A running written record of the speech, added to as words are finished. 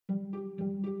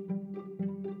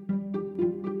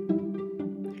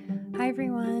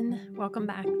Welcome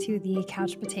back to the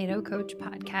Couch Potato Coach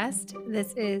podcast.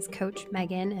 This is Coach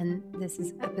Megan, and this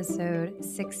is episode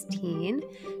 16.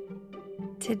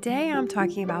 Today I'm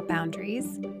talking about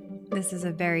boundaries. This is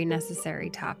a very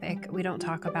necessary topic. We don't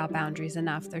talk about boundaries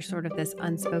enough. There's sort of this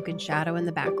unspoken shadow in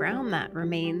the background that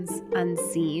remains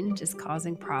unseen, just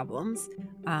causing problems.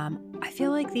 I feel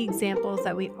like the examples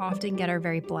that we often get are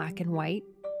very black and white,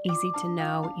 easy to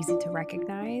know, easy to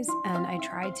recognize, and I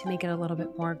tried to make it a little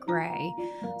bit more gray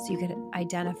so you could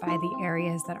identify the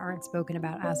areas that aren't spoken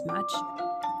about as much.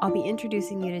 I'll be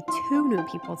introducing you to two new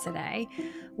people today.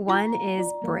 One is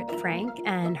Britt Frank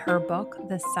and her book,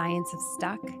 The Science of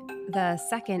Stuck. The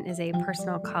second is a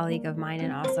personal colleague of mine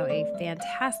and also a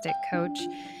fantastic coach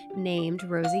named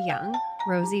Rosie Yeung.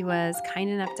 Rosie was kind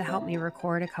enough to help me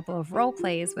record a couple of role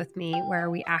plays with me where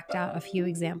we act out a few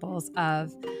examples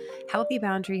of healthy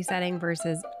boundary setting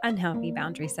versus unhealthy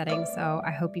boundary setting. So I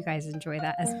hope you guys enjoy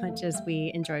that as much as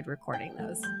we enjoyed recording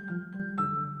those.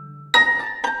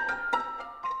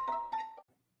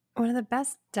 One of the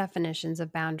best definitions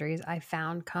of boundaries I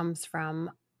found comes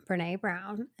from Brené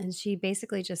Brown, and she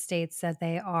basically just states that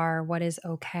they are what is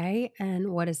okay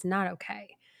and what is not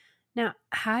okay. Now,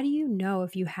 how do you know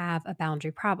if you have a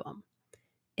boundary problem?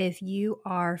 If you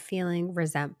are feeling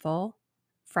resentful,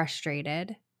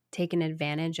 frustrated, taken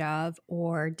advantage of,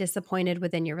 or disappointed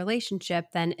within your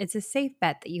relationship, then it's a safe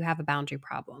bet that you have a boundary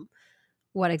problem.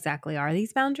 What exactly are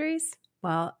these boundaries?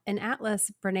 Well, in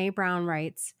Atlas, Brené Brown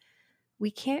writes, "We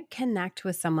can't connect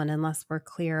with someone unless we're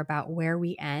clear about where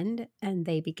we end and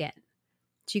they begin."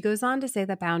 She goes on to say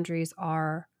that boundaries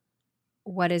are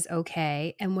what is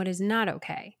okay and what is not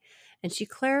okay. And she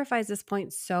clarifies this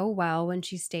point so well when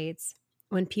she states,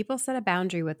 "When people set a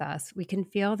boundary with us, we can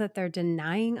feel that they're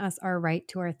denying us our right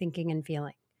to our thinking and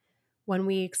feeling. When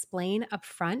we explain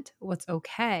upfront what's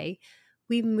okay,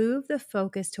 we move the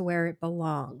focus to where it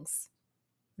belongs.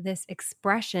 This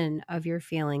expression of your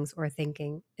feelings or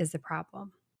thinking is the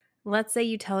problem." Let's say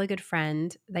you tell a good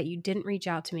friend that you didn't reach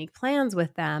out to make plans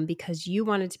with them because you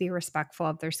wanted to be respectful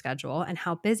of their schedule and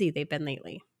how busy they've been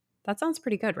lately. That sounds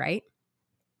pretty good, right?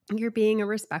 You're being a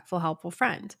respectful, helpful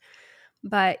friend.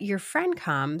 But your friend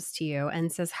comes to you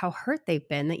and says how hurt they've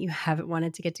been that you haven't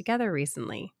wanted to get together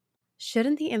recently.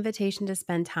 Shouldn't the invitation to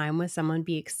spend time with someone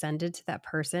be extended to that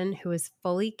person who is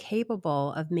fully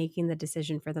capable of making the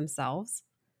decision for themselves?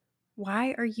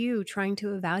 Why are you trying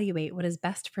to evaluate what is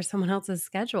best for someone else's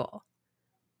schedule?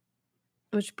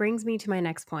 Which brings me to my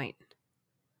next point.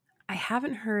 I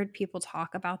haven't heard people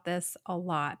talk about this a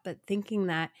lot, but thinking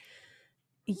that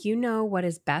you know what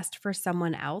is best for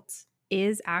someone else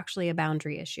is actually a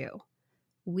boundary issue.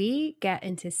 We get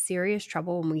into serious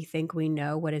trouble when we think we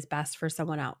know what is best for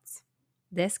someone else.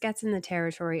 This gets in the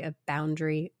territory of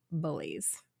boundary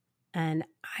bullies. And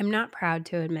I'm not proud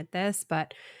to admit this,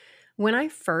 but when I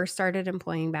first started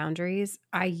employing boundaries,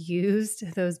 I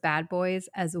used those bad boys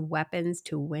as weapons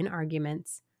to win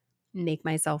arguments, make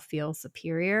myself feel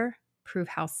superior, prove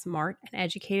how smart and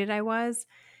educated I was,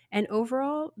 and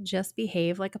overall just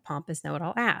behave like a pompous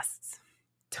know-it-all ass.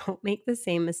 Don't make the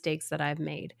same mistakes that I've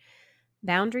made.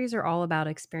 Boundaries are all about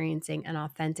experiencing an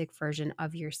authentic version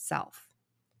of yourself.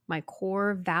 My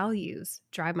core values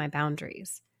drive my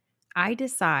boundaries. I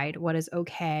decide what is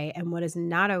okay and what is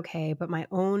not okay, but my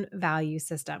own value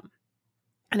system.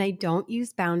 And I don't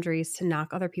use boundaries to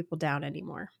knock other people down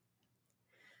anymore.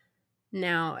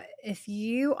 Now, if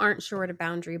you aren't sure what a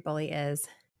boundary bully is,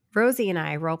 Rosie and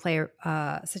I role play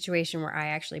a situation where I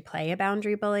actually play a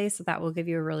boundary bully, so that will give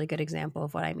you a really good example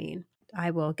of what I mean.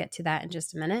 I will get to that in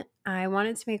just a minute. I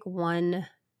wanted to make one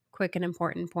quick and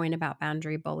important point about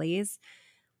boundary bullies.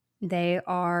 They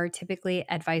are typically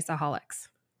adviceaholics.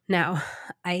 Now,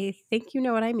 I think you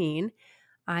know what I mean.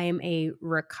 I am a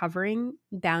recovering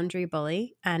boundary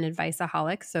bully and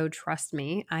adviceaholic, so trust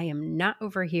me, I am not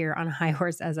over here on a high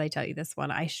horse as I tell you this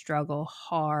one. I struggle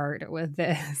hard with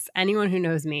this. Anyone who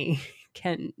knows me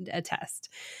can attest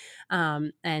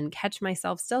and catch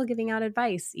myself still giving out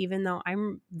advice, even though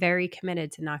I'm very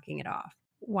committed to knocking it off.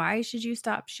 Why should you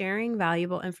stop sharing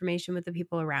valuable information with the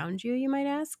people around you, you might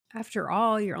ask? After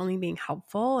all, you're only being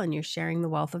helpful and you're sharing the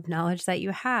wealth of knowledge that you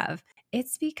have.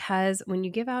 It's because when you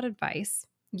give out advice,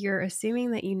 you're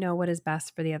assuming that you know what is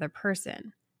best for the other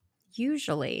person.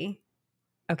 Usually,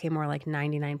 more like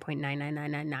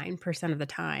 99.99999% of the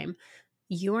time,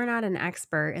 you are not an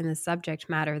expert in the subject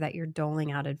matter that you're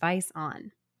doling out advice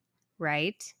on,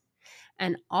 right?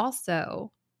 And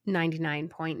also,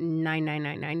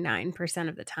 99.99999%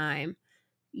 of the time,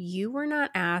 you were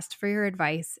not asked for your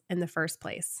advice in the first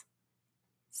place.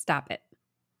 Stop it.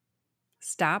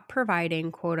 Stop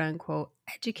providing quote unquote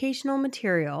educational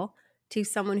material to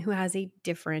someone who has a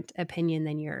different opinion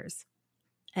than yours.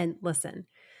 And listen,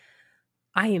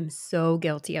 I am so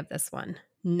guilty of this one.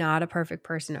 Not a perfect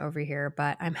person over here,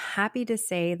 but I'm happy to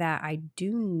say that I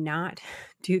do not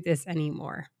do this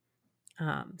anymore.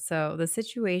 So the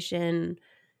situation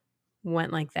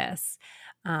went like this.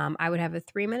 I would have a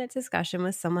 3-minute discussion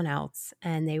with someone else,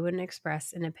 and they wouldn't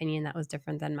express an opinion that was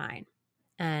different than mine.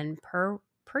 And per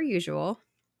usual,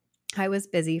 I was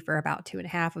busy for about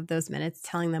 2.5 of those minutes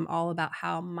telling them all about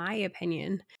how my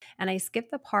opinion, and I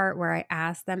skipped the part where I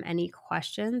asked them any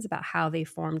questions about how they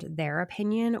formed their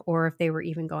opinion or if they were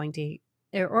even open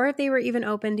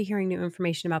to hearing new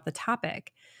information about the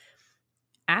topic.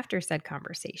 After said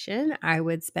conversation, I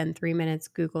would spend 3 minutes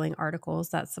Googling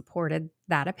articles that supported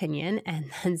that opinion and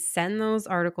then send those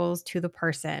articles to the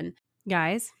person.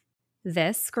 Guys,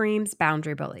 this screams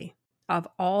boundary bully. Of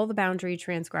all the boundary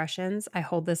transgressions, I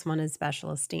hold this one in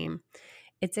special esteem.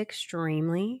 It's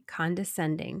extremely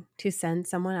condescending to send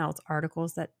someone else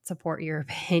articles that support your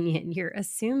opinion. You're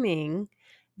assuming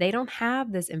they don't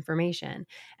have this information,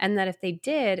 and that if they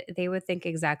did, they would think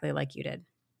exactly like you did,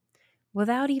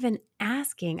 without even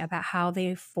asking about how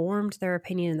they formed their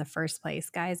opinion in the first place.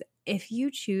 Guys, if you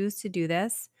choose to do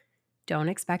this, don't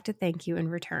expect a thank you in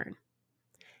return.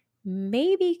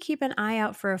 Maybe keep an eye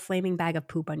out for a flaming bag of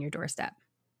poop on your doorstep.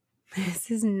 This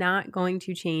is not going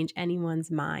to change anyone's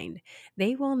mind.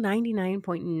 They will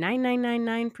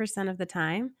 99.9999% of the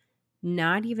time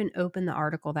not even open the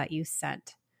article that you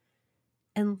sent.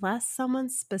 Unless someone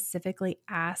specifically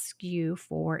asks you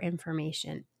for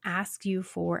information, asks you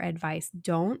for advice,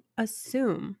 don't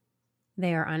assume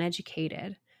they are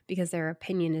uneducated because their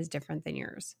opinion is different than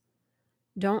yours.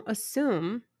 Don't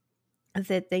assume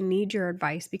that they need your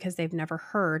advice because they've never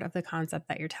heard of the concept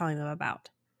that you're telling them about.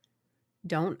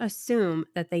 Don't assume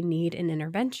that they need an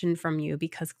intervention from you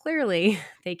because clearly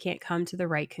they can't come to the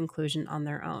right conclusion on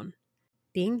their own.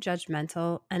 Being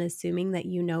judgmental and assuming that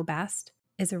you know best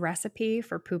is a recipe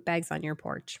for poop bags on your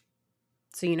porch.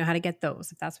 So you know how to get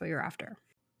those if that's what you're after.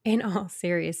 In all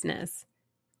seriousness,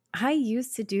 I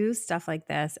used to do stuff like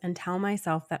this and tell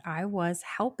myself that I was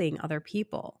helping other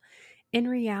people. In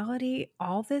reality,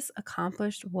 all this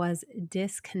accomplished was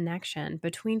disconnection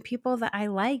between people that I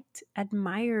liked,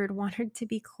 admired, wanted to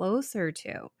be closer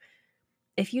to.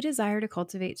 If you desire to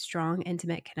cultivate strong,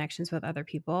 intimate connections with other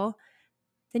people,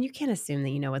 then you can't assume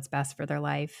that you know what's best for their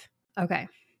life. Okay,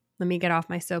 let me get off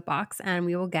my soapbox and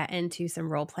we will get into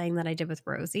some role playing that I did with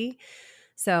Rosie.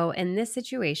 So in this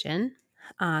situation,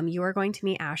 you are going to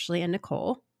meet Ashley and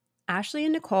Nicole. Ashley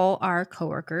and Nicole are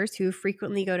coworkers who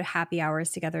frequently go to happy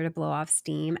hours together to blow off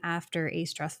steam after a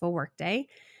stressful workday.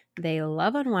 They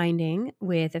love unwinding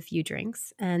with a few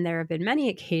drinks, and there have been many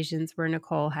occasions where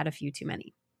Nicole had a few too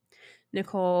many.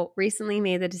 Nicole recently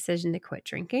made the decision to quit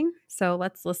drinking, so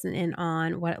let's listen in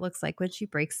on what it looks like when she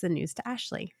breaks the news to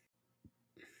Ashley.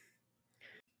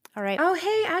 All right. Oh,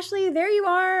 hey, Ashley, there you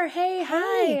are. Hey,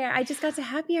 Hey. hi. I just got to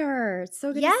happy hour. It's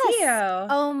so good to see you.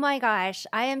 Oh my gosh.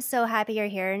 I am so happy you're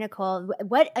here, Nicole.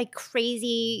 What a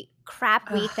crazy crap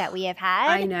week that we have had.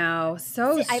 I know.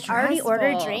 So See, I've already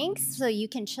ordered stressful. drinks so you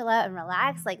can chill out and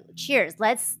relax. Like, cheers.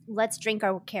 Let's drink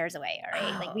our cares away. All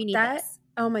right. Like, we need this.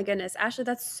 Oh my goodness, Ashley,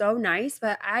 that's so nice,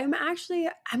 but I'm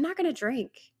not going to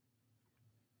drink.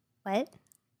 What?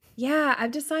 Yeah,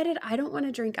 I've decided I don't want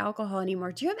to drink alcohol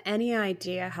anymore. Do you have any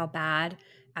idea how bad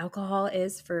alcohol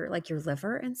is for like your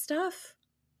liver and stuff?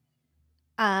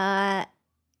 That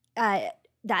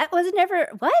was never,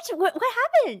 what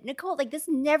happened, Nicole? Like, this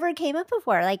never came up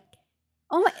before. Like,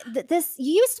 oh my, this,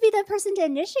 you used to be the person to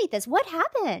initiate this. What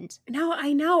happened? No,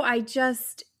 I know. I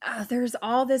just, there's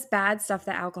all this bad stuff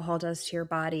that alcohol does to your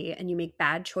body, and you make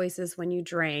bad choices when you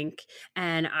drink.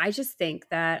 And I just think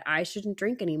that I shouldn't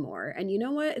drink anymore. And you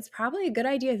know what? It's probably a good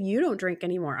idea if you don't drink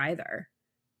anymore either.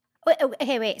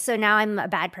 Wait. So now I'm a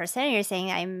bad person? And you're saying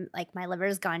I'm like, my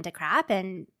liver's gone to crap?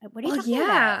 And what are you talking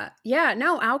about? Yeah.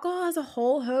 No, alcohol has a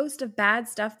whole host of bad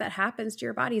stuff that happens to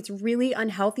your body. It's really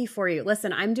unhealthy for you.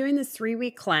 Listen, I'm doing this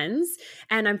 3-week cleanse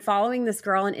and I'm following this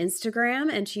girl on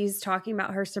Instagram and she's talking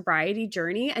about her sobriety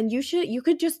journey. And you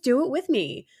could just do it with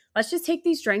me. Let's just take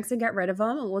these drinks and get rid of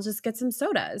them and we'll just get some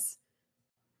sodas.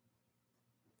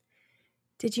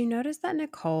 Did you notice that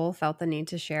Nicole felt the need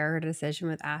to share her decision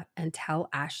with and tell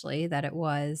Ashley that it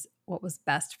was what was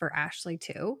best for Ashley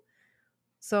too?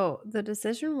 So the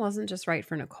decision wasn't just right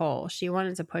for Nicole. She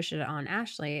wanted to push it on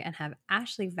Ashley and have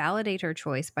Ashley validate her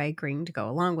choice by agreeing to go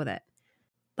along with it.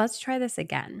 Let's try this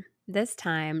again. This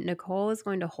time, Nicole is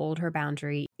going to hold her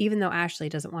boundary, even though Ashley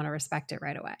doesn't want to respect it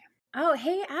right away. Oh,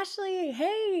 hey, Ashley.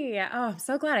 Hey. Oh, I'm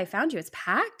so glad I found you. It's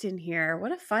packed in here.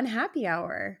 What a fun happy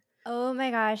hour. Oh my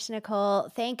gosh, Nicole.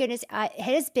 Thank goodness. It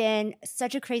has been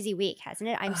such a crazy week, hasn't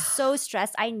it? I'm so Ugh,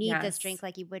 stressed. I need this yes. drink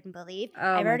like you wouldn't believe. Oh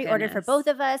I've my already ordered for goodness. both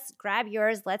of us. Grab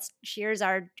yours. Let's cheers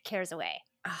our cares away.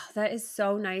 Oh, that is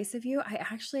so nice of you.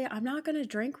 I'm not going to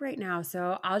drink right now.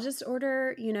 So I'll just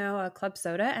order, a club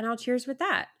soda and I'll cheers with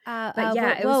that. But Whoa,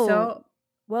 yeah, it was whoa, so,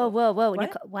 whoa, oh, whoa, whoa, what?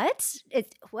 Nicole. What?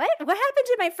 What happened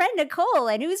to my friend Nicole?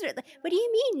 And what do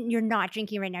you mean you're not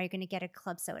drinking right now? You're going to get a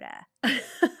club soda.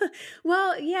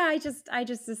 Well, yeah, I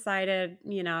just decided,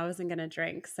 I wasn't going to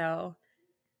drink. So,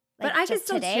 but Like I can just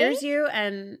still today? cheers you.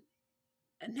 And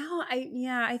no,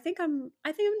 yeah, I think I'm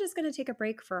just going to take a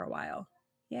break for a while.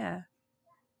 Yeah.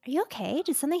 Are you okay?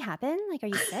 Did something happen? Like, are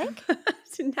you sick?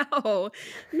 No,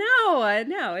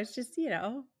 no. It's just,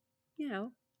 yeah,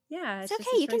 It's it's okay.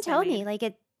 just a You can choice I tell me.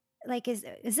 made. Like, is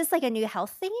this like a new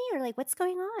health thingy or like what's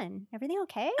going on? Everything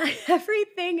okay?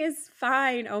 Everything is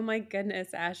fine. Oh my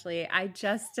goodness, Ashley. I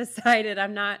just decided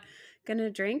I'm not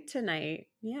gonna drink tonight.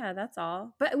 Yeah, that's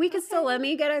all. But we could still Okay. let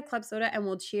me get a club soda and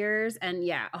we'll cheers. And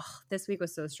yeah, this week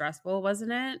was so stressful,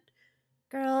 wasn't it?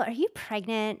 Girl, are you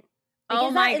pregnant? Like, Oh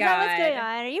is my that what's going God.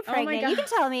 on? Are you Oh my pregnant? You God.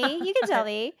 can tell me. You can tell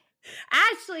me.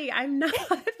 Ashley, I'm not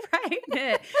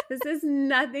pregnant. This has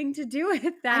nothing to do with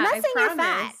I'm that. not I saying you're fat.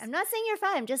 promise. I'm not saying you're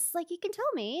fat. I'm just like, you can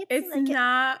tell me. It's It's like,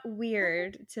 not okay.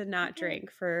 weird to not Okay.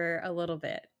 drink for a little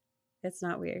bit. It's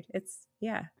not weird.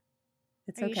 Yeah,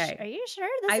 it's okay. Are you sure?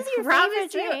 This I is your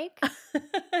favorite promise you.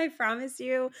 drink. I promise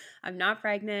you, I'm not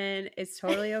pregnant. It's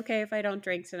totally okay if I don't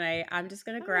drink tonight. I'm just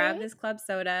gonna All grab right. this club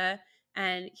soda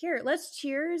and here, let's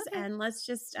cheers Okay. and let's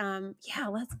just yeah,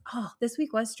 this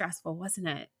week was stressful, wasn't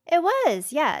it? It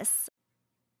was, yes.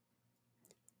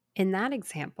 In that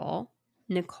example,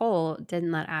 Nicole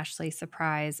didn't let Ashley's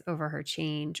surprise over her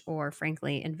change or,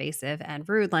 frankly, invasive and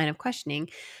rude line of questioning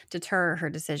deter her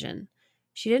decision.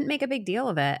 She didn't make a big deal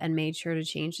of it and made sure to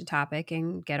change the topic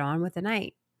and get on with the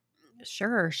night.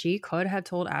 Sure, she could have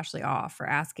told Ashley off for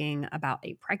asking about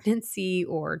a pregnancy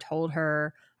or told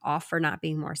her off for not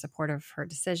being more supportive of her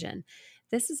decision.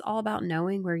 This is all about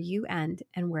knowing where you end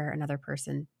and where another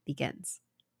person begins.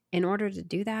 In order to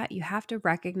do that, you have to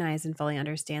recognize and fully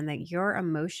understand that your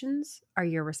emotions are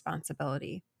your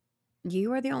responsibility.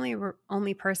 You are the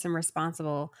only person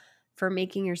responsible for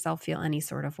making yourself feel any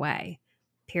sort of way.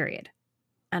 Period.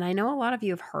 And I know a lot of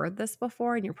you have heard this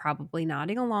before and you're probably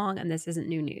nodding along, and this isn't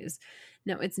new news.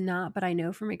 No, it's not, but I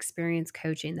know from experience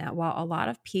coaching that while a lot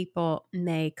of people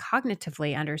may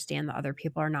cognitively understand that other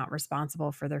people are not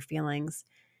responsible for their feelings,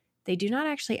 they do not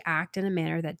actually act in a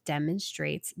manner that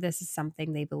demonstrates this is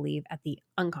something they believe at the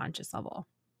unconscious level.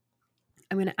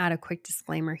 I'm going to add a quick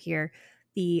disclaimer here.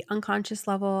 The unconscious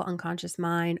level, unconscious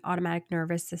mind, automatic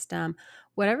nervous system,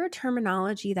 whatever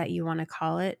terminology that you want to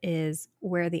call it, is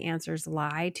where the answers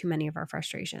lie to many of our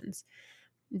frustrations.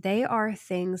 They are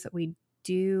things that we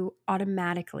do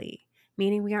automatically,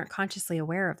 meaning we aren't consciously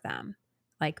aware of them,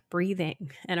 like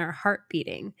breathing and our heart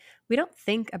beating. We don't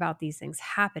think about these things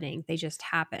happening, they just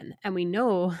happen. And we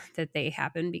know that they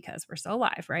happen because we're still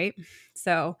alive, right?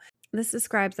 So, this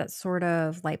describes that sort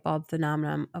of light bulb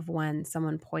phenomenon of when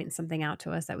someone points something out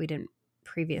to us that we didn't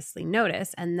previously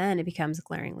notice, and then it becomes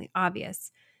glaringly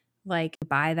obvious. Like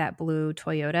buy that blue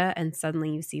Toyota and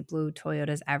suddenly you see blue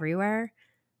Toyotas everywhere.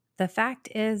 The fact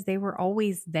is, they were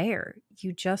always there.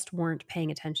 You just weren't paying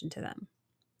attention to them.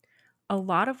 A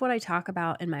lot of what I talk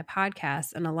about in my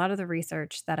podcast and a lot of the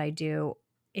research that I do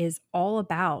is all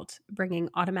about bringing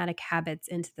automatic habits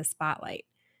into the spotlight.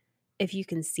 If you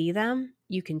can see them,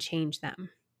 you can change them.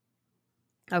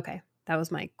 Okay, that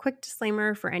was my quick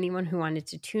disclaimer for anyone who wanted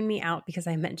to tune me out because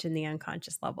I mentioned the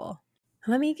unconscious level.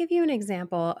 Let me give you an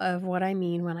example of what I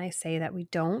mean when I say that we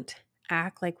don't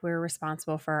act like we're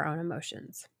responsible for our own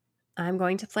emotions. I'm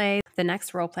going to play the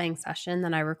next role playing session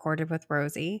that I recorded with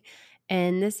Rosie.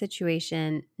 In this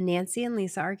situation, Nancy and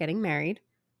Lisa are getting married.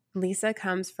 Lisa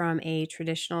comes from a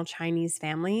traditional Chinese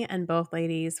family, and both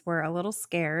ladies were a little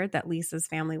scared that Lisa's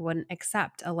family wouldn't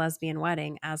accept a lesbian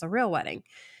wedding as a real wedding.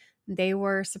 They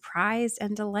were surprised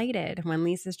and delighted when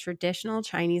Lisa's traditional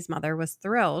Chinese mother was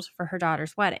thrilled for her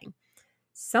daughter's wedding.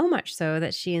 So much so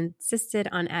that she insisted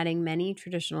on adding many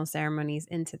traditional ceremonies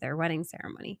into their wedding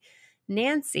ceremony.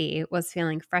 Nancy was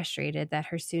feeling frustrated that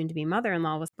her soon to be mother in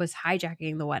law was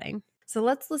hijacking the wedding. So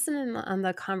let's listen in on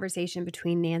the conversation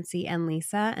between Nancy and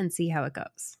Lisa and see how it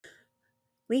goes.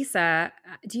 Lisa,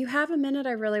 do you have a minute?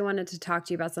 I really wanted to talk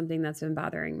to you about something that's been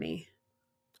bothering me.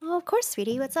 Oh, of course,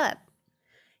 sweetie. What's up?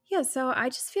 Yeah, so I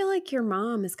just feel like your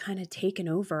mom has kind of taken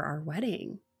over our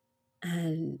wedding.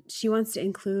 And she wants to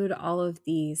include all of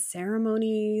these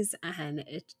ceremonies, and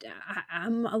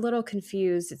I'm a little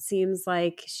confused. It seems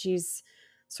like she's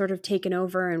sort of taken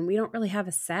over and we don't really have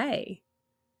a say.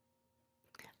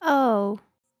 Oh,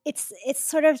 it's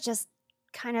sort of just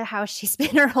kind of how she's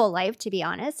been her whole life, to be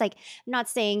honest. Like, I'm not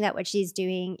saying that what she's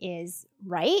doing is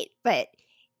right, but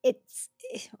it's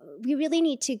we really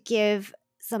need to give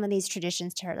some of these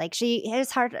traditions to her. Like, she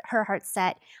has her heart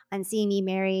set on seeing me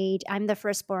married. I'm the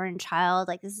firstborn child.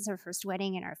 Like, this is her first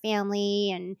wedding in our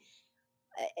family, and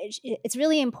it's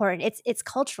really important. It's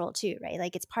cultural too, right?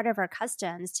 Like, it's part of our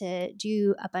customs to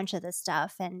do a bunch of this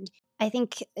stuff. And I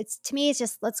think it's, to me, it's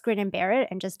just, let's grin and bear it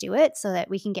and just do it so that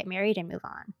we can get married and move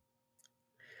on.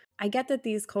 I get that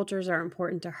these cultures are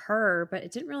important to her, but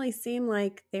it didn't really seem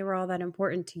like they were all that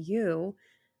important to you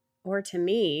or to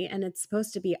me. And it's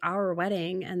supposed to be our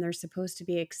wedding, and they're supposed to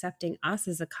be accepting us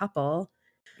as a couple,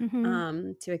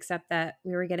 Hmm. to accept that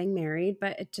we were getting married.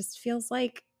 But it just feels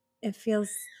like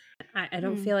I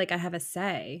don't Hmm. feel like I have a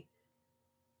say.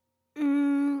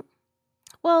 Mm,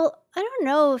 well, I don't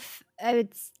know if I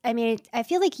would. I mean, I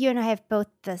feel like you and I have both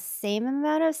the same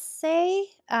amount of say,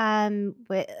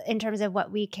 in terms of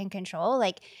what we can control.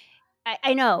 Like,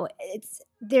 I know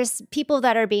there's people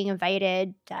that are being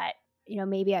invited that,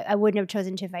 maybe I wouldn't have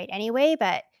chosen to invite anyway,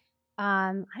 but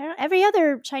I don't know. Every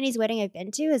other Chinese wedding I've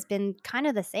been to has been kind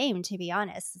of the same, to be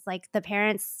honest. It's like the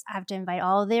parents have to invite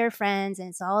all their friends, and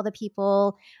it's all the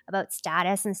people about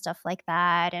status and stuff like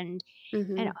that. And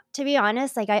Hmm. to be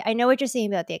honest, like, I know what you're saying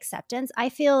about the acceptance. I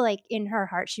feel like in her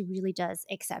heart, she really does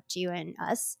accept you and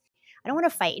us. I don't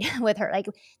want to fight with her. Like,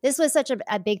 this was such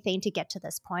a big thing to get to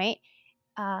this point.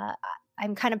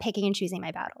 I'm kind of picking and choosing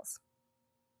my battles.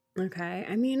 Okay.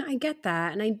 I mean, I get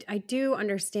that. And I do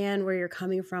understand where you're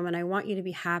coming from, and I want you to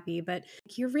be happy, but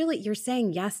you're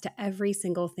saying yes to every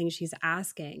single thing she's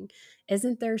asking.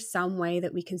 Isn't there some way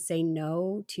that we can say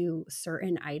no to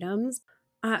certain items?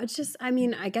 It's just, I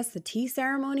mean, I guess the tea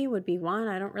ceremony would be one.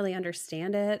 I don't really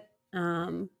understand it.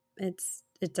 It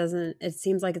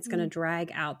seems like it's going to Mm.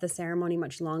 drag out the ceremony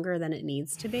much longer than it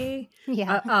needs to be,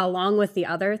 Yeah. along with the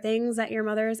other things that your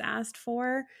mother has asked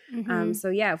for. Hmm. So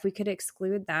yeah, if we could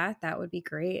exclude that, that would be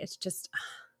great. It's just,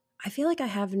 I feel like I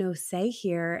have no say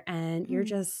here, and you're Hmm.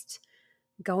 just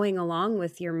going along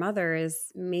with your mother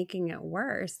is making it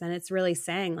worse. And it's really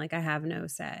saying, like, I have no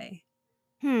say.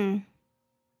 Hmm.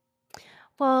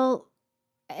 Well,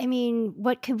 I mean,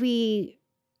 what could we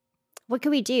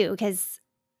do? Because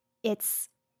it's,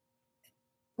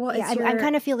 Well, yeah, I'm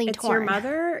kind of feeling it's your torn.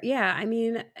 mother. Yeah, I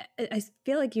mean, I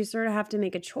feel like you sort of have to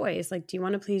make a choice. Like, do you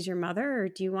want to please your mother, or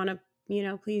do you want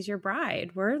to, please your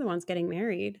bride? We're the ones getting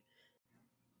married.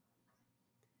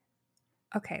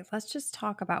 Okay, let's just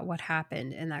talk about what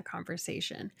happened in that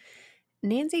conversation.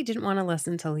 Nancy didn't want to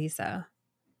listen to Lisa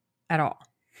at all.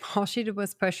 All she did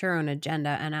was push her own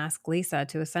agenda and ask Lisa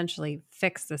to essentially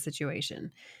fix the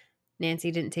situation.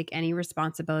 Nancy didn't take any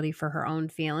responsibility for her own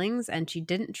feelings, and she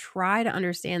didn't try to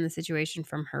understand the situation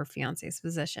from her fiance's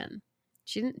position.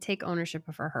 She didn't take ownership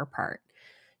of her part.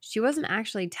 She wasn't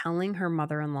actually telling her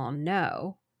mother in law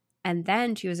no. And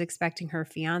then she was expecting her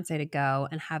fiance to go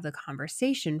and have the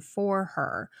conversation for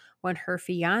her when her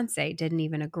fiance didn't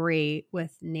even agree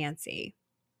with Nancy.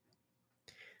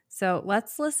 So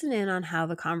let's listen in on how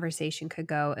the conversation could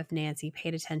go if Nancy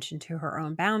paid attention to her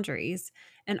own boundaries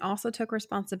and also took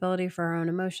responsibility for her own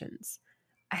emotions.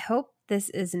 I hope this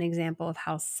is an example of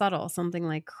how subtle something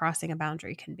like crossing a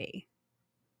boundary can be.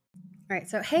 All right.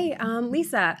 So, hey,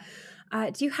 Lisa,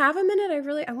 do you have a minute?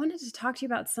 I wanted to talk to you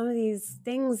about some of these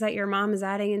things that your mom is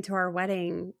adding into our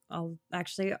wedding.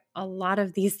 Actually, a lot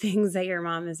of these things that your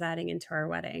mom is adding into our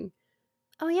wedding.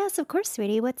 Oh yes, of course,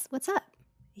 sweetie. What's up?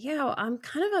 Yeah, well, I'm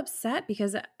kind of upset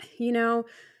because, you know,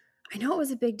 I know it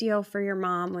was a big deal for your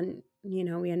mom when, we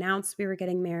announced we were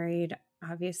getting married.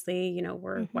 Obviously,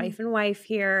 we're Hmm. wife and wife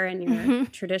here, and your Hmm.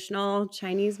 traditional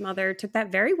Chinese mother took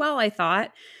that very well, I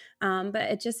thought. But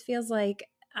it just feels like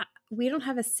we don't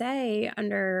have a say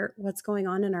under what's going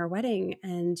on in our wedding,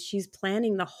 and she's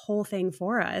planning the whole thing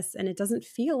for us, and it doesn't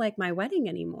feel like my wedding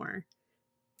anymore.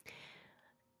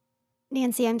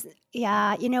 Nancy,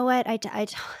 yeah, you know what? I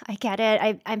get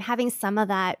it. I'm having some of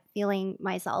that feeling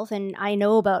myself, and I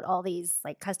know about all these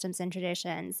like customs and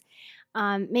traditions.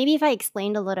 Maybe if I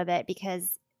explained a little bit,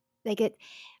 because like it,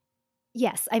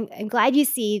 yes, I'm glad you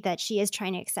see that she is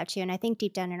trying to accept you, and I think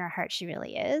deep down in her heart she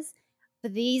really is.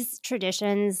 But these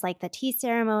traditions, like the tea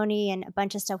ceremony and a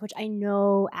bunch of stuff, which I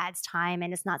know adds time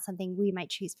and it's not something we might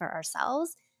choose for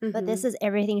ourselves, but this Hmm. is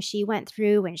everything she went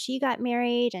through when she got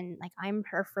married, and like, I'm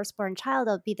her firstborn child.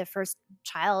 I'll be the first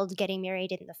child getting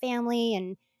married in the family,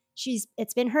 and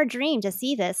it's been her dream to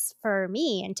see this for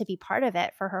me and to be part of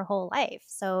it for her whole life.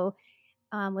 So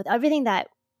with everything that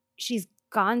she's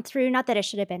gone through, not that it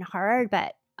should have been hard,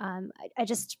 but I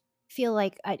just feel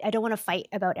like I don't want to fight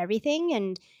about everything,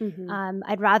 and Mhm.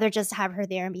 I'd rather just have her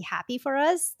there and be happy for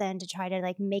us than to try to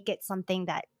like make it something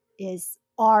that is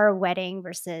our wedding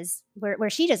versus where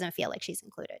she doesn't feel like she's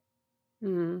included.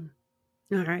 Mm.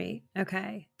 All right.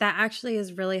 Okay. That actually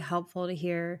is really helpful to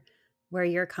hear where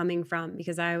you're coming from,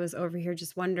 because I was over here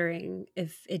just wondering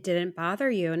if it didn't bother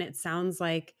you. And it sounds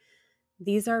like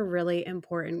these are really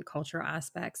important cultural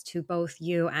aspects to both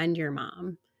you and your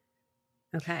mom.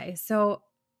 Okay. So,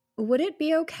 would it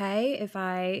be okay if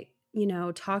I,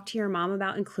 talk to your mom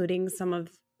about including some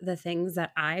of the things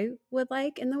that I would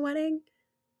like in the wedding?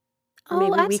 Or Oh,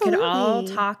 maybe we could all absolutely.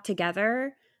 talk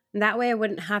together. And that way I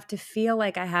wouldn't have to feel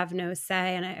like I have no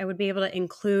say, and I would be able to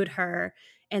include her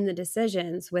in the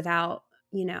decisions without,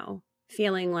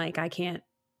 feeling like I can't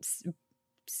s-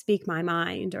 speak my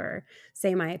mind or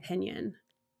say my opinion.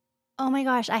 Oh my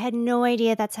gosh, I had no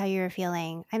idea that's how you were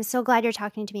feeling. I'm so glad you're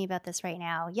talking to me about this right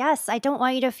now. Yes, I don't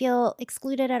want you to feel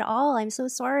excluded at all. I'm so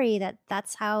sorry that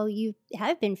that's how you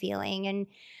have been feeling. And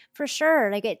for sure,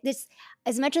 like this,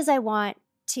 as much as I want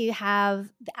to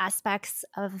have the aspects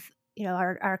of,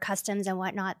 our customs and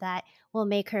whatnot that will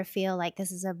make her feel like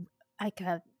this is like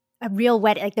a real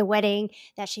wedding, like the wedding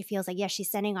that she feels like, yes, she's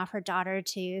sending off her daughter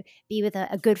to be with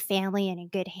a good family and in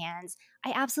good hands.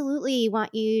 I absolutely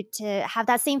want you to have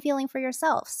that same feeling for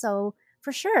yourself. So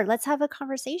for sure, let's have a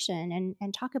conversation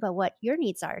and talk about what your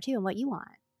needs are too and what you want.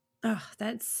 Oh,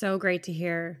 that's so great to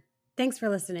hear. Thanks for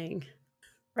listening.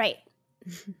 Right.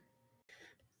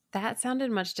 That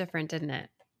sounded much different, didn't it?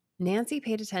 Nancy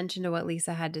paid attention to what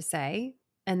Lisa had to say,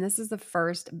 and this is the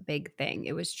first big thing.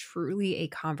 It was truly a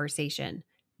conversation,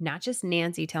 not just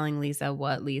Nancy telling Lisa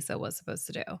what Lisa was supposed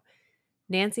to do.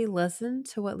 Nancy listened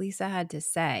to what Lisa had to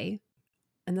say,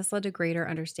 and this led to greater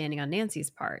understanding on Nancy's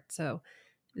part. So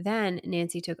then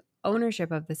Nancy took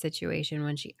ownership of the situation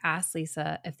when she asked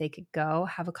Lisa if they could go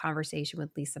have a conversation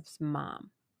with Lisa's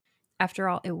mom. After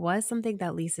all, it was something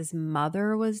that Lisa's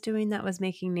mother was doing that was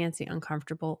making Nancy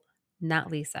uncomfortable, not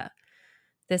Lisa.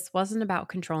 This wasn't about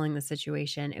controlling the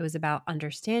situation, it was about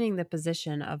understanding the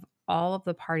position of all of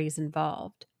the parties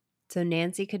involved so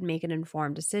Nancy could make an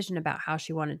informed decision about how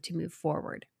she wanted to move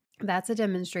forward. That's a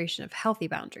demonstration of healthy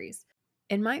boundaries.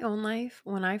 In my own life,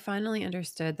 when I finally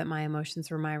understood that my emotions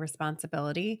were my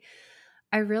responsibility,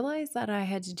 I realized that I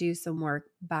had to do some work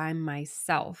by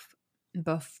myself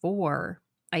before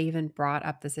I even brought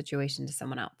up the situation to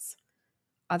someone else.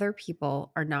 Other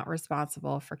people are not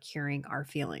responsible for curing our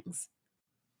feelings.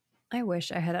 I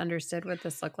wish I had understood what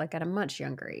this looked like at a much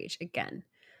younger age. Again,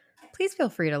 please feel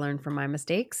free to learn from my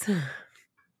mistakes.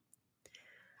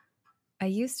 I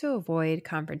used to avoid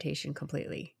confrontation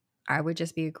completely. I would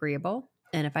just be agreeable,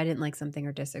 and if I didn't like something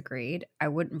or disagreed, I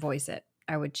wouldn't voice it.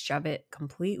 I would shove it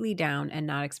completely down and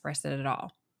not express it at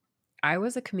all. I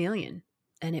was a chameleon,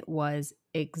 and it was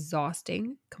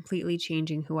exhausting, completely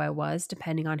changing who I was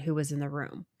depending on who was in the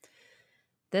room.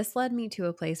 This led me to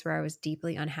a place where I was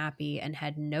deeply unhappy and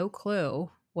had no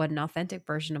clue what an authentic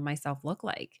version of myself looked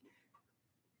like.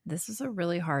 This is a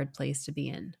really hard place to be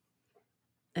in.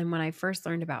 And when I first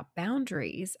learned about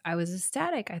boundaries, I was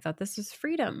ecstatic. I thought this was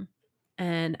freedom.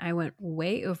 And I went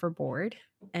way overboard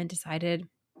and decided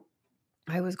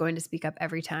I was going to speak up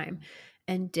every time.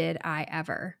 And did I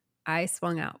ever? I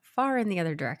swung out far in the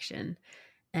other direction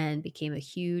and became a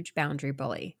huge boundary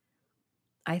bully.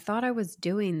 I thought I was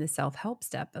doing the self help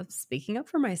step of speaking up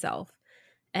for myself.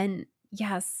 And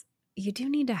yes, you do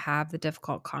need to have the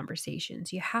difficult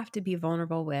conversations. You have to be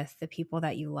vulnerable with the people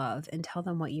that you love and tell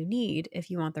them what you need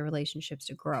if you want the relationships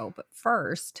to grow. But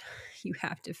first, you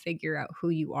have to figure out who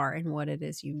you are and what it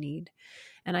is you need.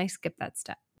 And I skipped that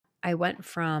step. I went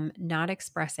from not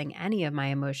expressing any of my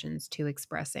emotions to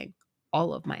expressing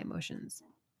all of my emotions.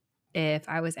 If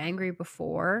I was angry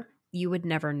before, you would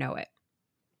never know it.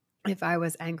 If I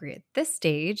was angry at this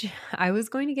stage, I was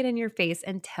going to get in your face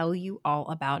and tell you all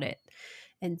about it.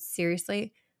 And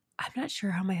seriously, I'm not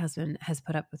sure how my husband has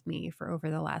put up with me for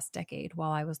over the last decade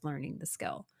while I was learning the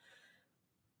skill.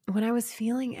 When I was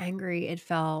feeling angry, it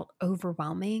felt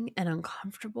overwhelming and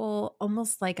uncomfortable,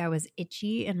 almost like I was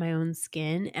itchy in my own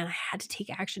skin, and I had to take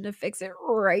action to fix it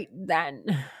right then.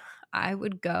 I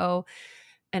would go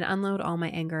and unload all my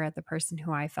anger at the person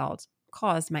who I felt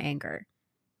caused my anger.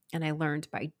 And I learned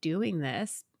by doing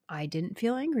this, I didn't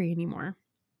feel angry anymore.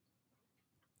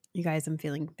 You guys, I'm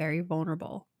feeling very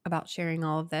vulnerable about sharing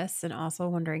all of this and also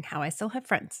wondering how I still have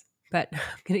friends. But I'm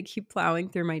going to keep plowing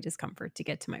through my discomfort to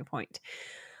get to my point.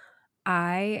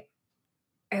 I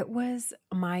It was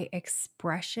my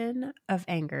expression of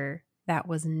anger that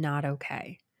was not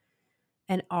okay.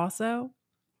 And also,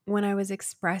 when I was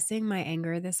expressing my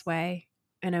anger this way,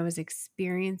 and I was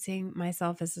experiencing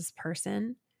myself as this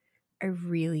person, I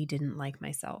really didn't like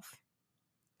myself.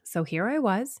 So here I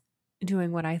was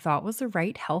doing what I thought was the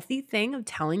right, healthy thing of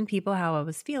telling people how I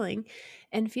was feeling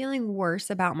and feeling worse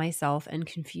about myself and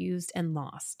confused and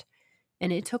lost.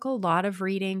 And it took a lot of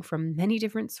reading from many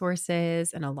different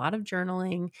sources and a lot of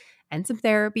journaling and some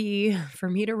therapy for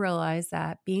me to realize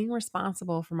that being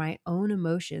responsible for my own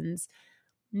emotions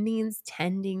means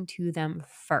tending to them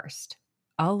first,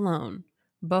 alone,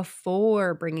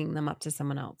 before bringing them up to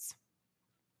someone else.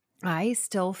 I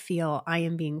still feel I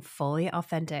am being fully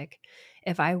authentic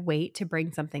if I wait to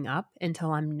bring something up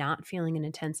until I'm not feeling an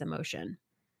intense emotion.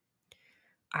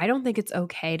 I don't think it's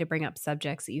okay to bring up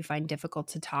subjects that you find difficult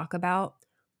to talk about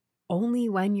only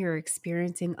when you're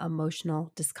experiencing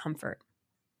emotional discomfort.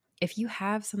 If you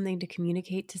have something to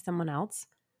communicate to someone else,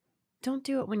 don't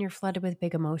do it when you're flooded with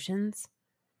big emotions.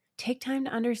 Take time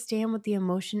to understand what the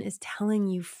emotion is telling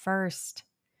you first.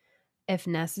 If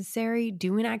necessary,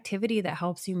 do an activity that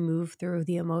helps you move through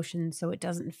the emotion so it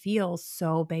doesn't feel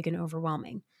so big and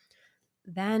overwhelming.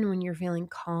 Then, when you're feeling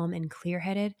calm and clear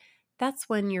headed, that's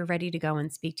when you're ready to go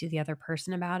and speak to the other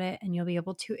person about it, and you'll be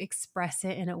able to express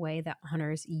it in a way that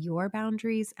honors your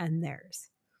boundaries and theirs.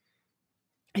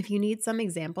 If you need some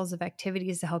examples of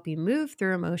activities to help you move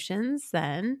through emotions,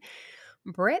 then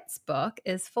Britt's book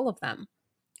is full of them.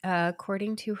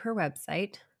 According to her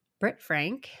website, Britt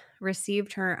Frank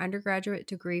received her undergraduate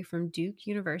degree from Duke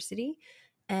University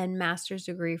and master's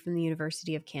degree from the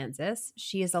University of Kansas.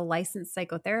 She is a licensed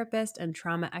psychotherapist and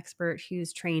trauma expert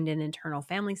who's trained in internal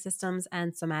family systems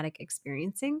and somatic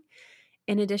experiencing.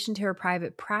 In addition to her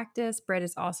private practice, Britt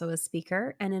is also a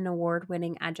speaker and an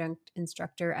award-winning adjunct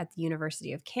instructor at the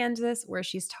University of Kansas, where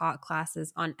she's taught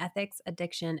classes on ethics,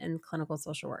 addiction, and clinical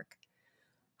social work.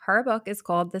 Her book is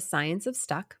called The Science of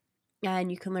Stuck,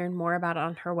 and you can learn more about it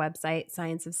on her website,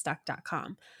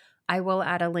 scienceofstuck.com. I will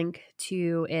add a link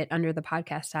to it under the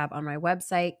podcast tab on my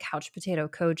website,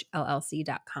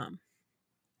 couchpotatocoachllc.com.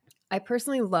 I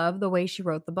personally love the way she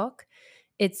wrote the book.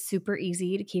 It's super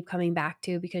easy to keep coming back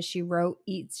to because she wrote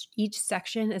each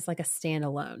section is like a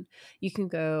standalone. You can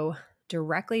go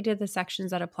directly to the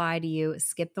sections that apply to you,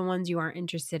 skip the ones you aren't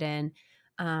interested in.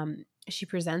 She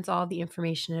presents all the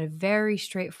information in a very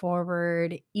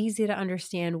straightforward, easy to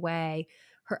understand way.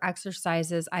 Her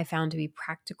exercises I found to be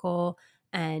practical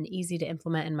and easy to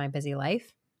implement in my busy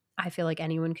life. I feel like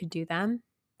anyone could do them.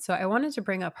 So I wanted to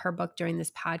bring up her book during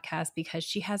this podcast because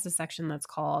she has a section that's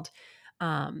called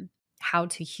How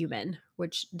to Human,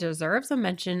 which deserves a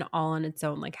mention all on its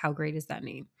own. Like, how great is that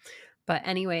name? But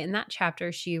anyway, in that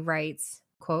chapter, she writes,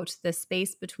 quote, "The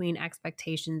space between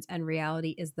expectations and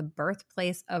reality is the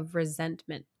birthplace of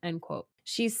resentment," end quote.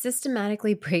 She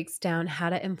systematically breaks down how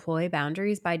to employ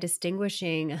boundaries by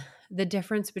distinguishing the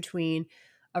difference between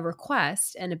a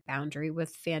request and a boundary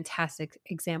with fantastic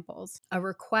examples. A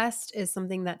request is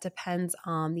something that depends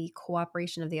on the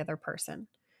cooperation of the other person.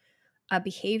 A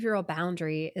behavioral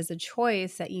boundary is a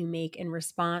choice that you make in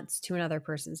response to another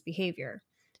person's behavior.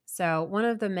 So, one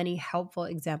of the many helpful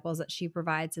examples that she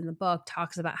provides in the book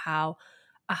talks about how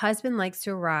a husband likes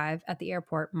to arrive at the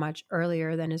airport much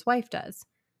earlier than his wife does.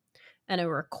 And a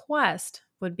request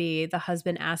would be the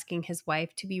husband asking his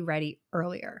wife to be ready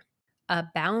earlier. A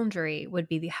boundary would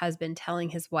be the husband telling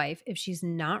his wife if she's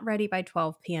not ready by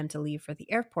 12 p.m. to leave for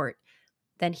the airport,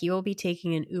 then he will be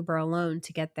taking an Uber alone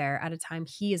to get there at a time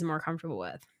he is more comfortable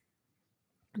with.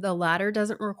 The latter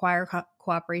doesn't require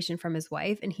cooperation from his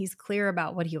wife, and he's clear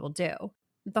about what he will do.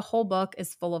 The whole book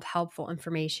is full of helpful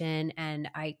information, and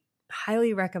I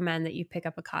highly recommend that you pick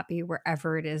up a copy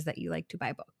wherever it is that you like to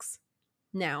buy books.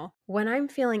 Now, when I'm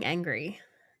feeling angry,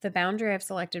 the boundary I've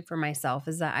selected for myself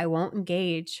is that I won't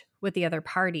engage with the other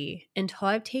party until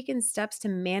I've taken steps to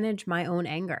manage my own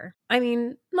anger. I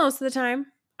mean, most of the time,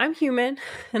 I'm human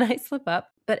and I slip up,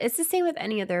 but it's the same with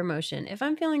any other emotion. If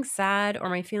I'm feeling sad or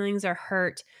my feelings are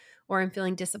hurt or I'm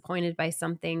feeling disappointed by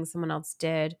something someone else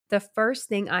did, the first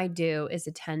thing I do is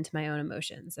attend to my own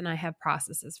emotions, and I have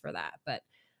processes for that. But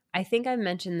I think I've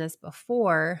mentioned this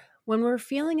before. When we're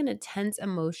feeling an intense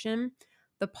emotion,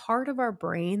 the part of our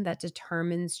brain that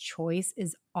determines choice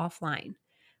is offline.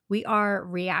 We are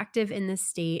reactive in this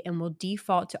state and will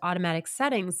default to automatic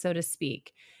settings, so to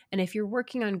speak. And if you're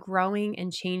working on growing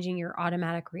and changing your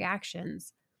automatic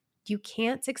reactions, you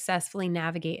can't successfully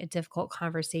navigate a difficult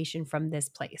conversation from this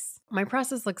place. My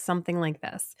process looks something like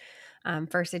this.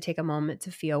 First, I take a moment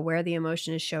to feel where the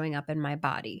emotion is showing up in my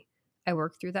body. I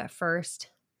work through that first.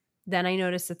 Then I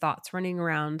notice the thoughts running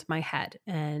around my head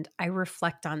and I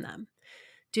reflect on them.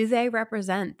 Do they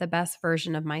represent the best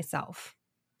version of myself?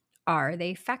 Are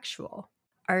they factual?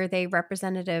 Are they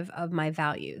representative of my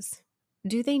values?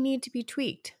 do they need to be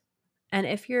tweaked? And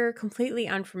if you're completely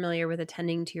unfamiliar with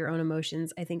attending to your own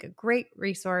emotions, I think a great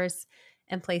resource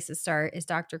and place to start is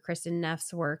Dr. Kristen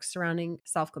Neff's work surrounding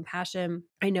self-compassion.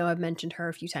 I know I've mentioned her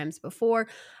a few times before.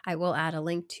 I will add a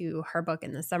link to her book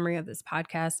in the summary of this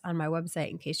podcast on my website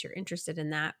in case you're interested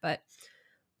in that. But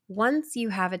once you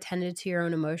have attended to your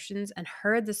own emotions and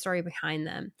heard the story behind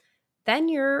them, then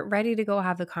you're ready to go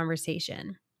have the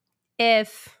conversation.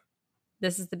 If,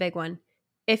 this is the big one,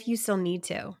 if you still need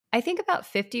to. I think about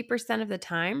 50% of the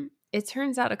time, it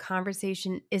turns out a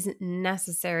conversation isn't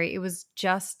necessary. It was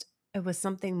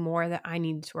something more that I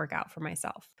needed to work out for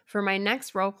myself. For my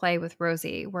next role play with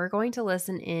Rosie, we're going to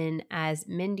listen in as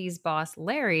Mindy's boss,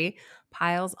 Larry,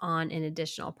 piles on an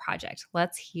additional project.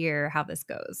 Let's hear how this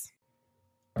goes.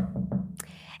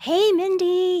 Hey,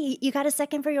 Mindy, you got a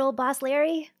second for your old boss,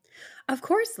 Larry? Of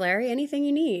course, Larry, anything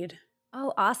you need.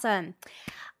 Oh, awesome.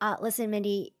 Listen,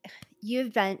 Mindy,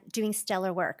 you've been doing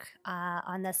stellar work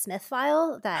on the Smith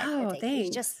file.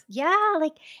 Thanks.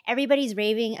 Like everybody's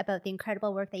raving about the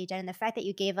incredible work that you did and the fact that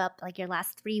you gave up like your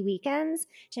last 3 weekends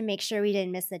to make sure we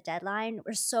didn't miss the deadline.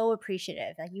 We're so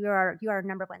appreciative. Like you are our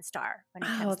number one star when it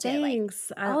comes to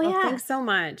thanks. yeah, Thanks so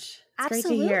much. It's great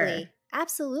to hear.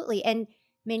 Absolutely. And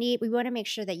Mindy, we want to make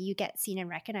sure that you get seen and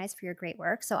recognized for your great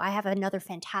work. So I have another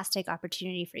fantastic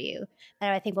opportunity for you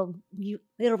that I think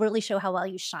it'll really show how well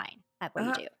you shine at what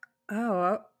you do.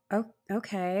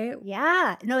 Okay.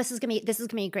 Yeah. No, this is gonna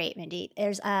be great, Mindy.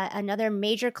 There's another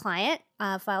major client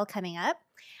file coming up.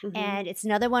 Mm-hmm. And it's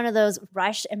another one of those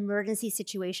rush emergency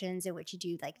situations in which you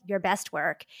do like your best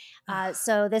work.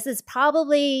 So this is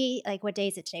probably like, what day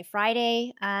is it today?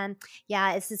 Friday.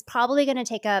 This is probably going to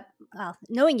take up,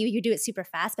 knowing you do it super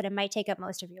fast, but it might take up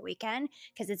most of your weekend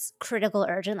because it's critical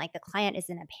urgent. Like the client is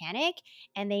in a panic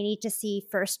and they need to see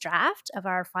first draft of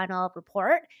our final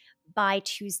report by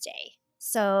Tuesday.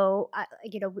 So,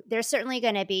 there's certainly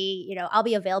going to be, I'll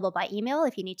be available by email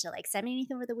if you need to like send me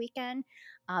anything over the weekend.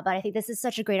 But I think this is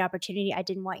such a great opportunity. I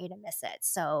didn't want you to miss it.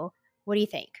 So what do you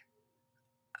think?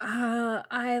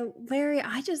 Larry,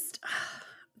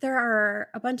 there are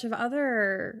a bunch of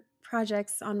other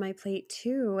projects on my plate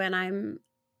too. And I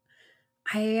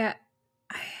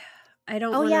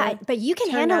don't Oh, yeah, but you can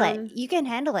handle down. it. You can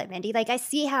handle it, Mindy. Like I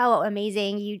see how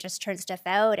amazing you just turn stuff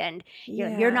out and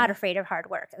you're not afraid of hard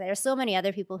work. There's so many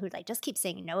other people who like just keep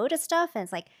saying no to stuff. And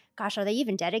it's like, gosh, are they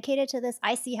even dedicated to this?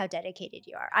 I see how dedicated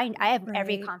you are. I have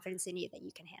every confidence in you that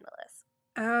you can handle this.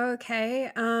 Okay.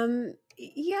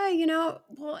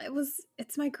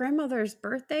 It's my grandmother's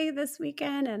birthday this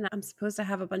weekend and I'm supposed to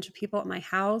have a bunch of people at my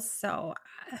house. So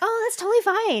oh, that's totally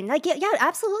fine. Like, yeah,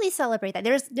 absolutely celebrate that.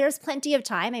 There's plenty of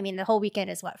time. I mean, the whole weekend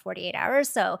is 48 hours.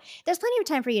 So there's plenty of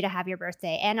time for you to have your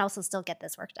birthday and also still get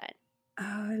this work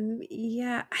done.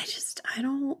 Yeah, I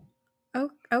don't. Oh,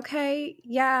 okay.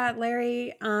 Yeah,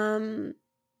 Larry.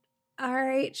 All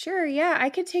right, sure. Yeah, I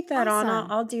could take that on.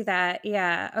 I'll do that.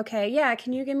 Yeah. Okay. Yeah.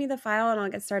 Can you give me the file and I'll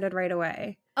get started right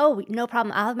away? Oh, no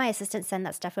problem. I'll have my assistant send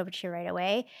that stuff over to you right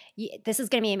away. This is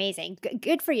going to be amazing.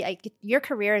 Good for you. Like, your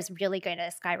career is really going to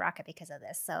skyrocket because of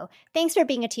this. So thanks for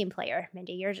being a team player,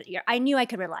 Mindy. I knew I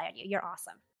could rely on you. You're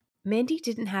awesome. Mindy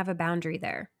didn't have a boundary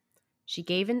there. She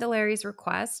gave in to Larry's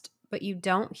request, but you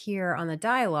don't hear on the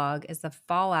dialogue is the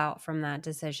fallout from that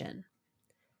decision.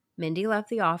 Mindy left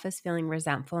the office feeling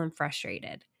resentful and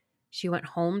frustrated. She went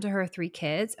home to her 3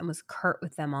 kids and was curt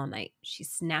with them all night. She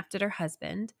snapped at her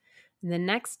husband. And the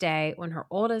next day, when her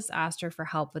oldest asked her for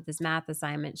help with his math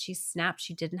assignment, she snapped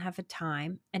she didn't have the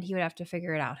time and he would have to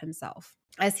figure it out himself.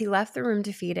 As he left the room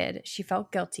defeated, she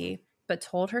felt guilty, but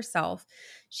told herself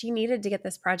she needed to get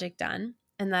this project done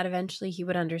and that eventually he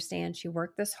would understand she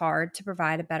worked this hard to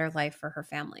provide a better life for her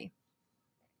family.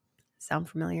 Sound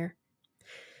familiar?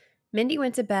 Mindy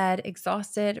went to bed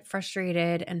exhausted,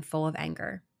 frustrated, and full of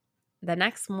anger. The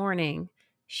next morning,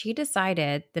 she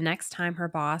decided the next time her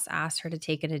boss asked her to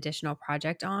take an additional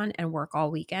project on and work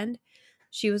all weekend,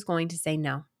 she was going to say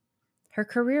no. Her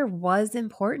career was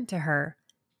important to her,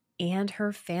 and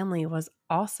her family was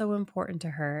also important to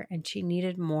her, and she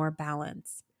needed more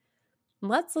balance.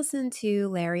 Let's listen to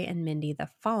Larry and Mindy the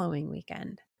following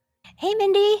weekend. Hey,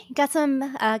 Mindy, got some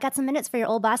minutes for your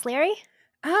old boss, Larry?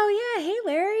 Oh, yeah. Hey,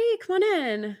 Larry, come on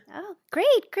in. Oh,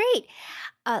 great.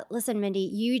 Listen, Mindy,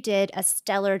 you did a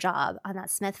stellar job on that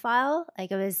Smith file.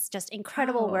 Like, it was just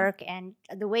incredible work. And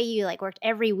the way you like worked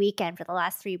every weekend for the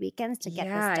last 3 weekends to get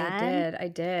this done. I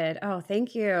did. Oh,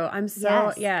 thank you.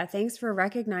 Thanks for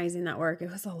recognizing that work.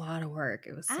 It was a lot of work.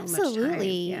 It was so much time.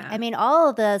 Yeah. I mean, all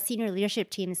of the senior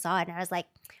leadership team saw it and I was like,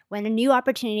 when a new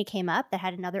opportunity came up that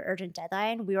had another urgent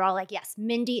deadline, we were all like, yes,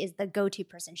 Mindy is the go-to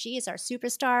person. She is our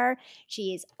superstar.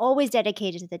 She is always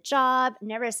dedicated to the job,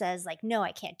 never says like, no,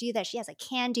 I can't do that. She has a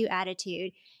can-do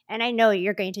attitude. And I know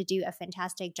you're going to do a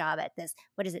fantastic job at this.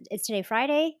 What is it? It's today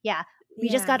Friday? Yeah. We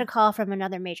just got Yeah. a call from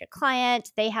another major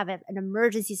client. They have an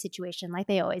emergency situation like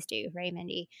they always do, right,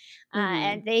 Mindy? Mhm.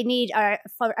 And they need our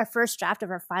first draft of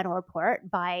our final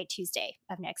report by Tuesday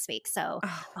of next week. So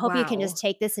Oh, I hope you can just wow.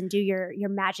 take this and do your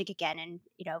magic again, and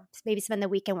maybe spend the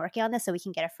weekend working on this so we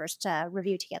can get a first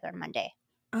review together on Monday.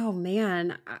 Oh,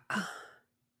 man.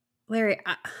 Larry,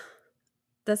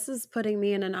 this is putting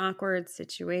me in an awkward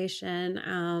situation.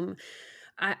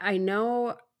 I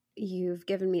know you've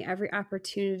given me every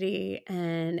opportunity,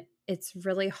 and it's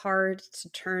really hard to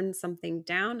turn something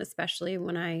down, especially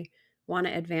when I want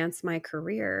to advance my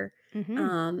career.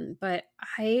 Hmm. But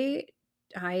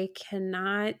I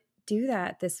cannot do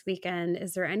that this weekend.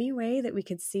 Is there any way that we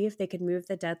could see if they could move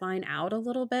the deadline out a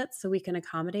little bit so we can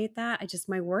accommodate that?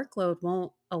 My workload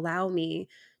won't allow me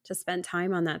to spend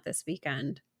time on that this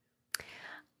weekend.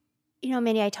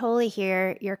 Minnie, I totally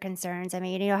hear your concerns. I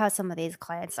mean, you know how some of these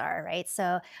clients are, right?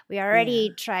 So we Yeah.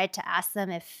 already tried to ask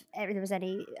them if there was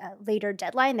any later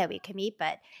deadline that we could meet,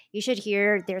 but you should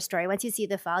hear their story. Once you see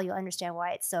the file, you'll understand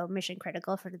why it's so mission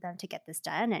critical for them to get this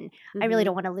done. And I really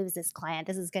don't Mhm. want to lose this client.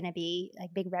 This is going to be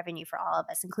like big revenue for all of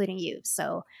us, including you.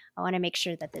 So I want to make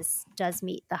sure that this does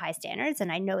meet the high standards.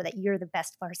 And I know that you're the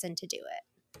best person to do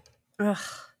it. Ugh.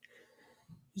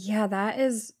 Yeah,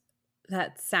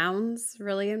 that sounds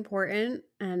really important,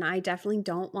 and I definitely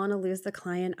don't wanna lose the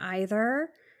client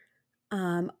either.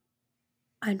 Um,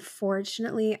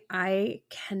 Unfortunately, I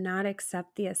cannot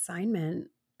accept the assignment.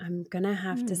 I'm gonna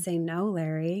have to Hmm. say no,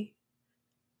 Larry.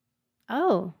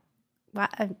 Oh, wow.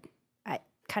 I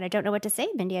kind of don't know what to say,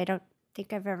 Mindy. I don't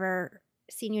think I've ever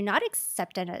seen you not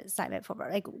accept an assignment for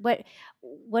like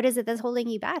what is it that's holding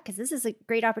you back? Because this is a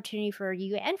great opportunity for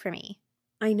you and for me.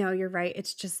 I know, you're right,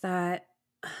 it's just that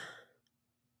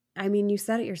I mean, you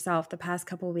said it yourself, the past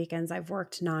couple weekends, I've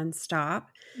worked nonstop.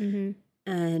 Hmm.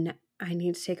 And I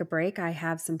need to take a break. I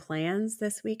have some plans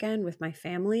this weekend with my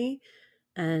family,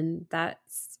 and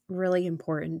that's really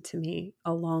important to me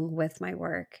along with my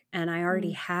work. And I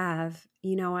already Mm. have,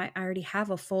 I already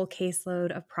have a full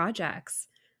caseload of projects.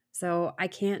 So I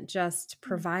can't just Mm.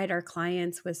 provide our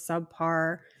clients with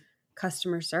subpar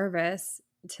customer service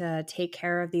to take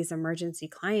care of these emergency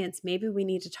clients. Maybe we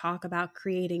need to talk about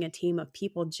creating a team of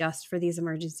people just for these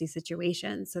emergency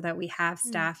situations so that we have Mm.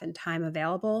 staff and time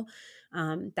available.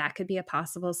 That could be a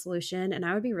possible solution. And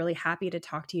I would be really happy to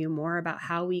talk to you more about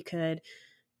how we could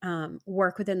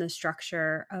work within the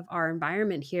structure of our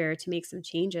environment here to make some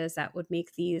changes that would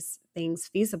make these things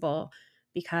feasible,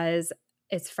 because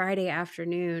it's Friday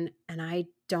afternoon and I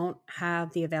don't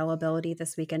have the availability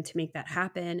this weekend to make that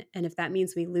happen. And if that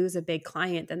means we lose a big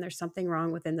client, then there's something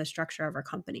wrong within the structure of our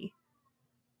company.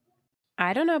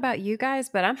 I don't know about you guys,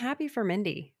 but I'm happy for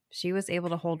Mindy. She was able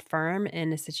to hold firm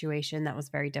in a situation that was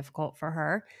very difficult for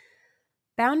her.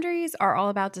 Boundaries are all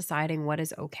about deciding what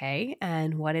is okay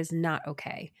and what is not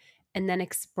okay, and then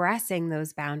expressing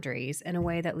those boundaries in a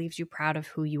way that leaves you proud of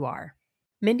who you are.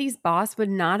 Mindy's boss would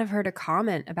not have heard a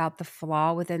comment about the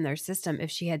flaw within their system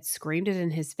if she had screamed it in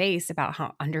his face about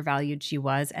how undervalued she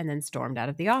was and then stormed out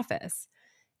of the office.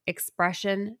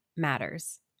 Expression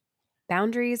matters.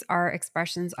 Boundaries are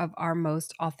expressions of our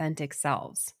most authentic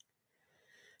selves.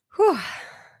 Whew.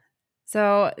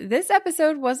 So, this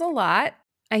episode was a lot.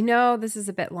 I know this is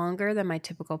a bit longer than my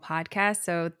typical podcast,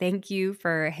 so thank you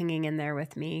for hanging in there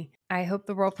with me. I hope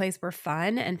the role plays were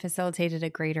fun and facilitated a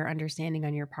greater understanding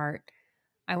on your part.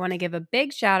 I want to give a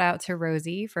big shout out to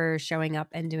Rosie for showing up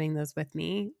and doing those with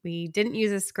me. We didn't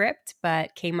use a script,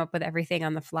 but came up with everything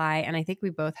on the fly, and I think we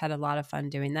both had a lot of fun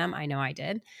doing them. I know I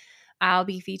did. I'll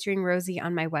be featuring Rosie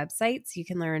on my website, so you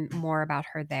can learn more about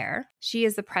her there. She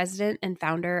is the president and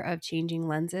founder of Changing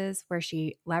Lenses, where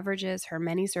she leverages her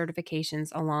many certifications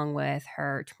along with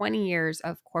her 20 years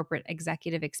of corporate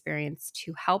executive experience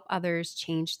to help others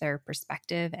change their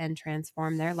perspective and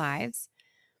transform their lives.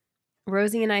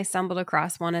 Rosie and I stumbled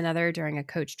across one another during a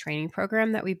coach training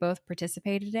program that we both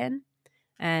participated in.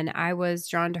 And I was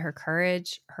drawn to her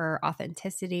courage, her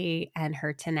authenticity, and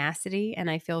her tenacity. And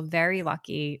I feel very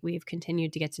lucky we've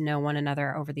continued to get to know one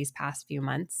another over these past few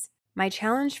months. My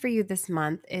challenge for you this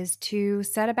month is to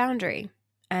set a boundary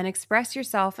and express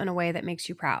yourself in a way that makes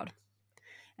you proud.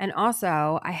 And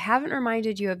also, I haven't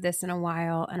reminded you of this in a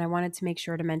while, and I wanted to make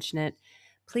sure to mention it.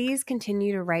 Please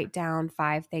continue to write down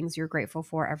 5 things you're grateful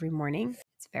for every morning.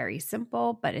 It's very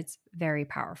simple, but it's very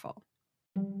powerful.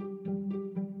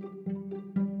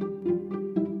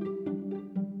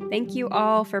 Thank you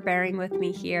all for bearing with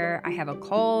me here. I have a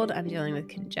cold, I'm dealing with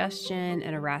congestion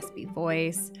and a raspy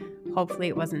voice. Hopefully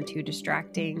it wasn't too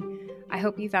distracting. I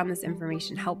hope you found this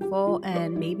information helpful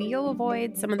and maybe you'll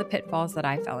avoid some of the pitfalls that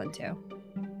I fell into.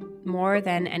 More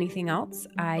than anything else,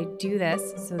 I do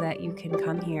this so that you can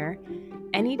come here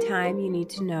anytime you need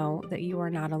to know that you are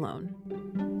not alone.